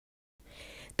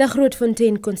The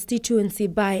Grootfontein constituency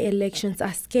by-elections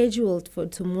are scheduled for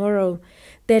tomorrow.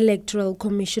 The Electoral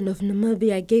Commission of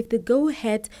Namibia gave the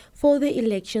go-ahead for the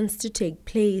elections to take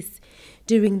place.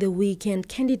 During the weekend,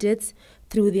 candidates,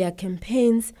 through their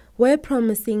campaigns, were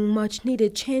promising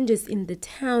much-needed changes in the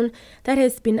town that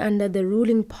has been under the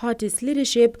ruling party's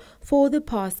leadership for the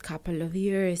past couple of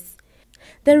years.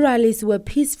 The rallies were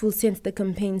peaceful since the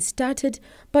campaign started,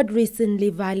 but recently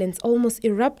violence almost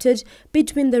erupted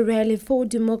between the Rally for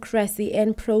Democracy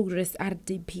and Progress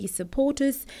RDP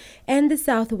supporters and the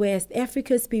Southwest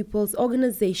Africa's People's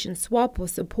Organization SWAPO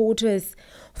supporters.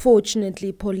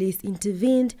 Fortunately, police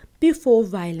intervened before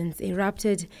violence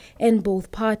erupted, and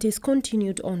both parties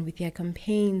continued on with their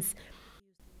campaigns.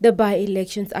 The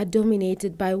by-elections are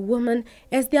dominated by women,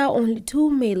 as there are only 2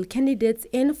 male candidates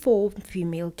and 4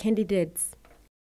 female candidates.